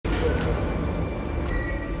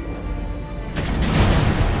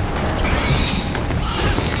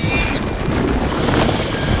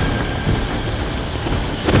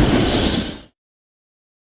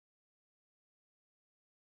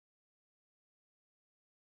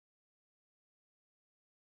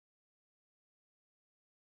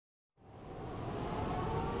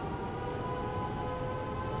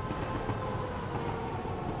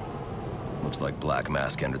Looks like Black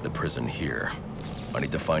Mask entered the prison here. I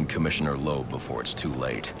need to find Commissioner Loeb before it's too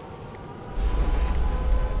late.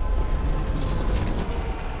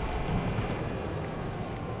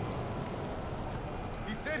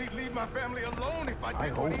 He said he'd leave my family alone if I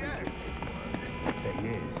did what he asked. Thing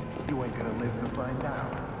is, you ain't gonna live to find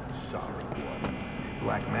out. Sorry, boy.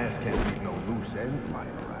 Black Mask can't leave no loose ends lying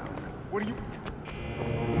around. What are you...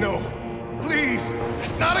 No! Please!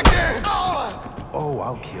 Not again! Oh,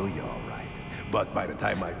 I'll kill you, all right. But by the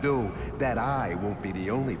time I do, that eye won't be the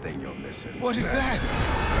only thing you're missing. What is that?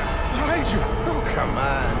 Behind you! Oh, come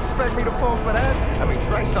on. Expect me to fall for that? I mean,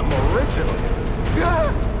 try something original.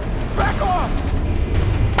 Back off!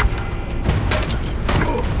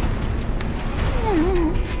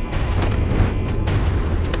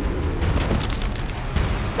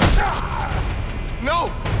 No!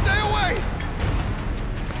 Stay away!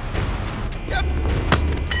 Yep!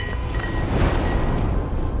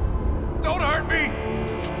 Don't hurt me!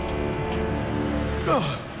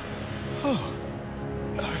 Oh.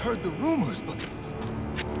 I heard the rumors, but...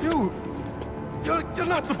 You're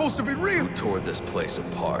not supposed to be real! You tore this place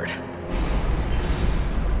apart.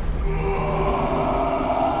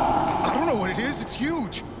 I don't know what it is, it's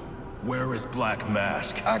huge. Where is Black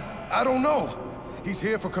Mask? I don't know. He's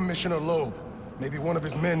here for Commissioner Loeb. Maybe one of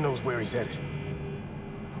his men knows where he's headed.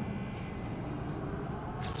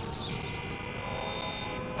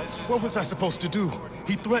 What was I supposed to do?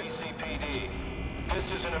 He threatened... GCPD.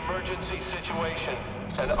 This is an emergency situation,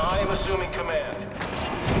 and I am assuming command.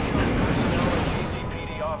 Security personnel and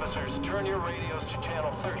GCPD officers, turn your radios to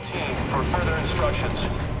channel 13 for further instructions.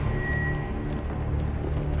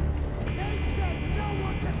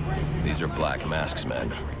 These are Black Mask's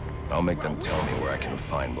men. I'll make them tell me where I can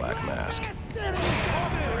find Black Mask.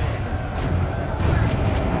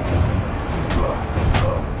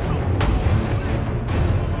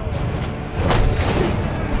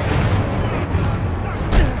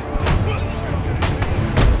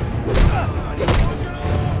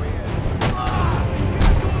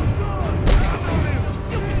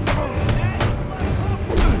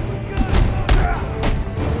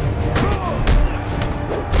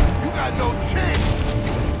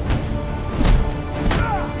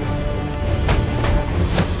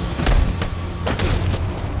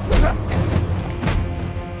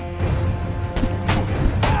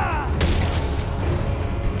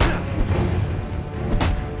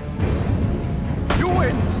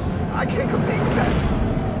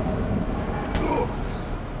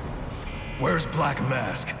 Where's Black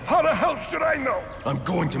Mask? How the hell should I know? I'm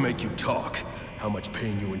going to make you talk. How much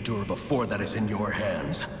pain you endure before that is in your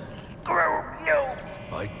hands. Screw you!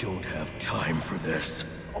 I don't have time for this.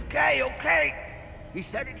 Okay. He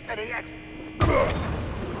said it to the X.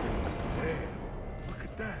 Hey, look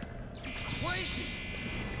at that. Crazy.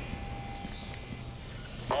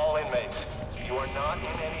 All inmates, you are not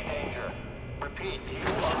in any danger. Repeat, you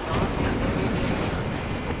are not in any danger.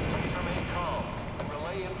 Please remain calm and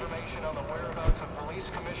relay information on the whereabouts of Police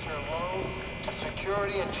Commissioner Loeb to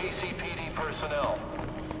security and GCPD personnel.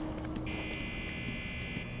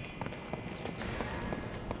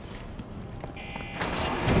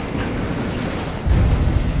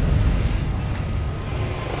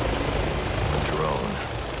 A drone.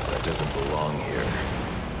 That doesn't belong here.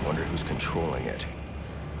 Wonder who's controlling it.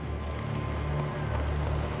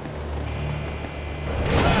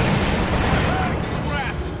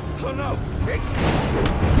 Oh no! It's...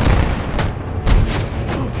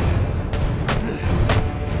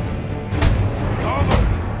 Over!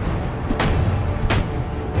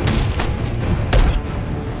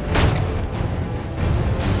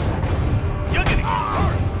 You're getting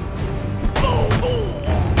hurt!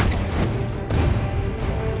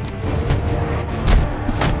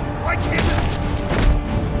 Why can't I?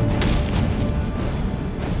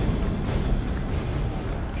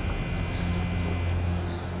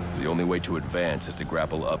 The only way to advance is to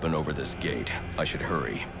grapple up and over this gate. I should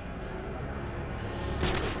hurry.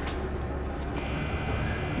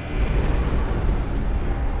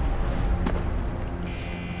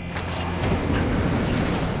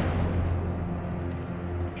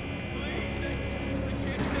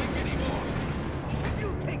 You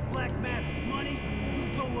take Black Mask's money,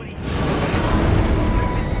 you know what he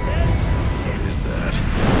What is that?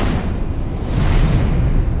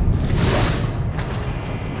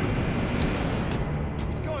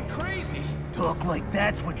 like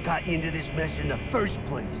that's what got you into this mess in the first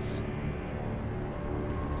place.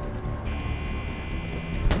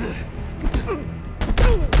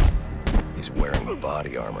 He's wearing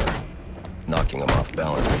body armor. Knocking him off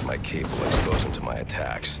balance with my cape will expose him to my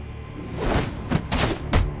attacks.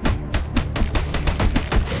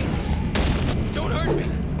 Don't hurt me!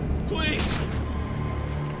 Please!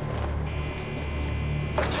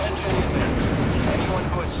 Attention inmates. Anyone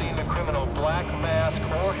who has seen the criminal Black Mask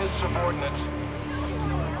or his subordinates...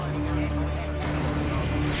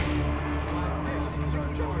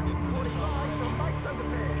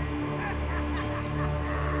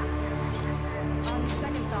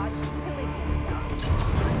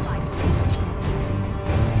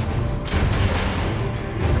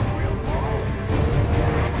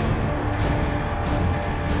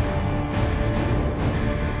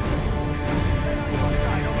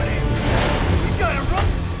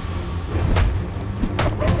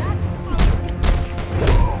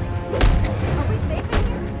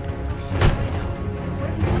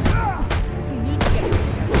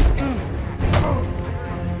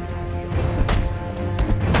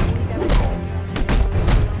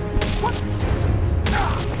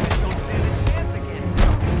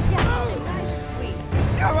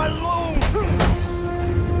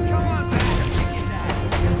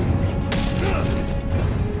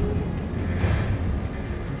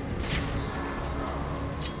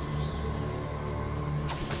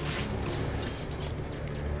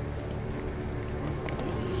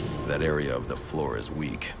 That area of the floor is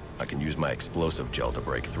weak. I can use my explosive gel to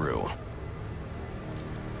break through.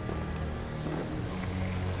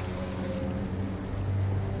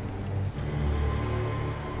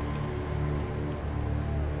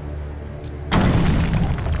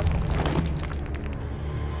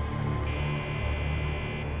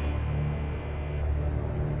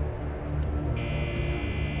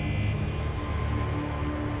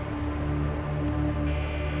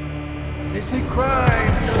 They say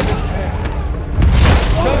crime doesn't pay.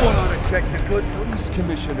 Someone ought to check the good police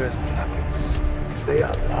commissioner's pockets, because they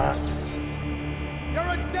are lots. You're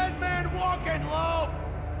a dead man walking, Loeb!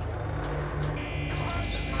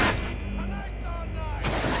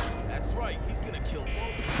 That's right, he's gonna kill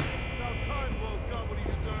Loeb. About time Loeb got what he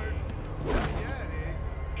deserved. Yeah, it is.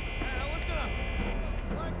 Hey, now listen up.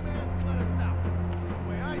 Black Mask let us out. The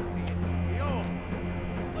way I see it, we owe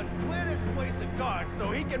him. Let's clear this place of guards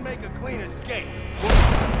so he can make a clean escape.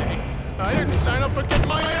 Hey, I didn't sign up for getting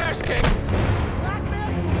my ass kicked. Black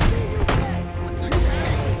Mask will see you again. What the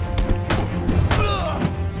gang?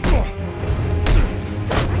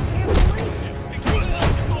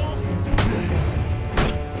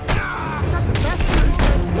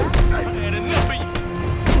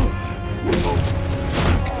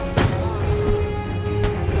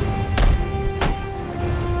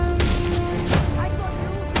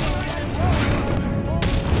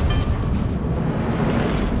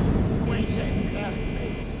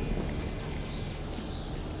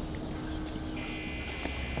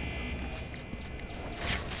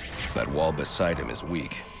 That wall beside him is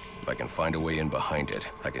weak. If I can find a way in behind it,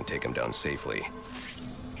 I can take him down safely.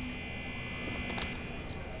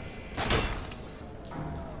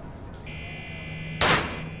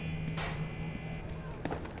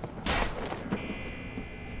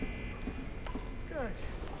 Good.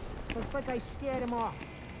 Looks like I scared him off.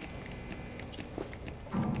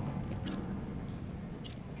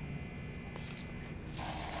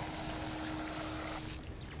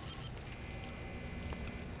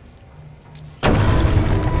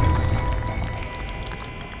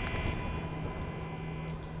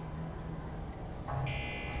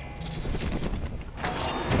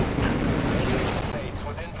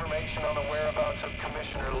 On the whereabouts of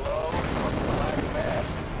Commissioner Loeb or Black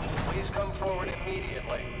Mask, please come forward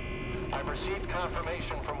immediately. I've received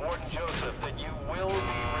confirmation from Warden Joseph that you will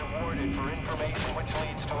be rewarded for information which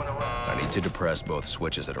leads to an arrest. I need to depress both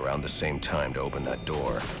switches at around the same time to open that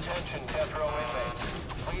door. Attention, death row inmates.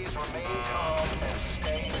 Please remain calm and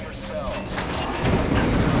stay in your cells.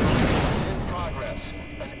 Is in progress,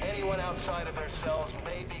 and anyone outside of their cells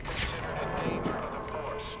may be considered a danger to the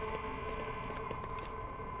force.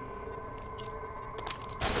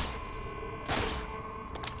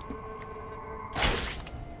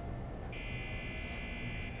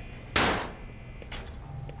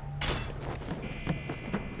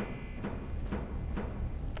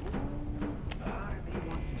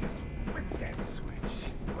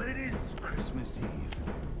 Christmas Eve.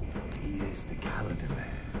 He is the calendar man.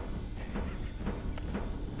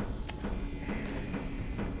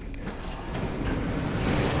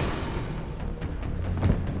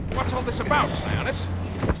 What's all this about, Sionis?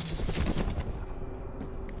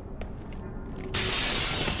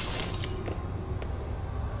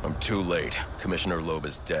 Too late. Commissioner Loeb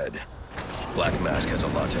is dead. Black Mask has a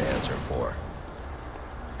lot to answer for.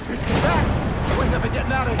 It's back! We're never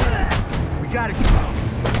getting out of here! We gotta go.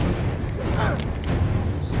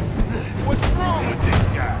 What's wrong with this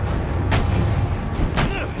guy?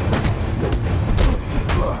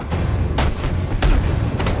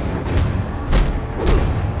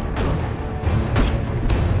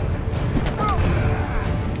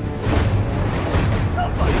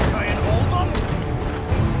 Somebody try and hold him!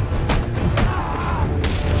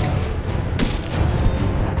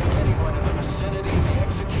 Anyone in the vicinity of the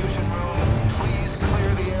execution room, please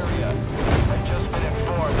clear the area. I've just been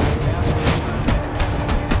informed that the gas chamber has been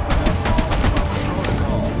activated without following proper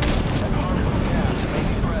protocol, and harmful gas may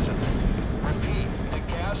be present. Repeat, the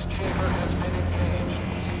gas chamber has been engaged.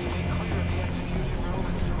 Stay clear of the execution room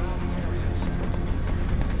and surrounding areas.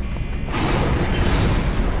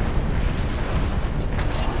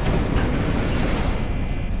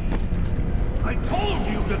 I told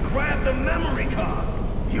you to grab the memory card!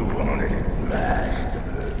 You wanted it smashed,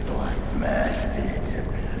 so I smashed it.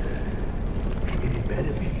 It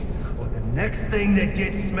better be. Or the next thing that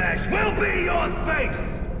gets smashed will be your face!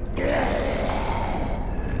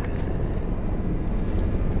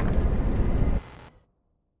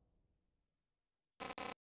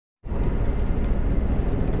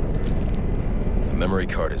 The memory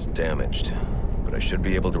card is damaged, but I should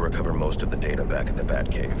be able to recover most of the data back at the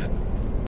Batcave.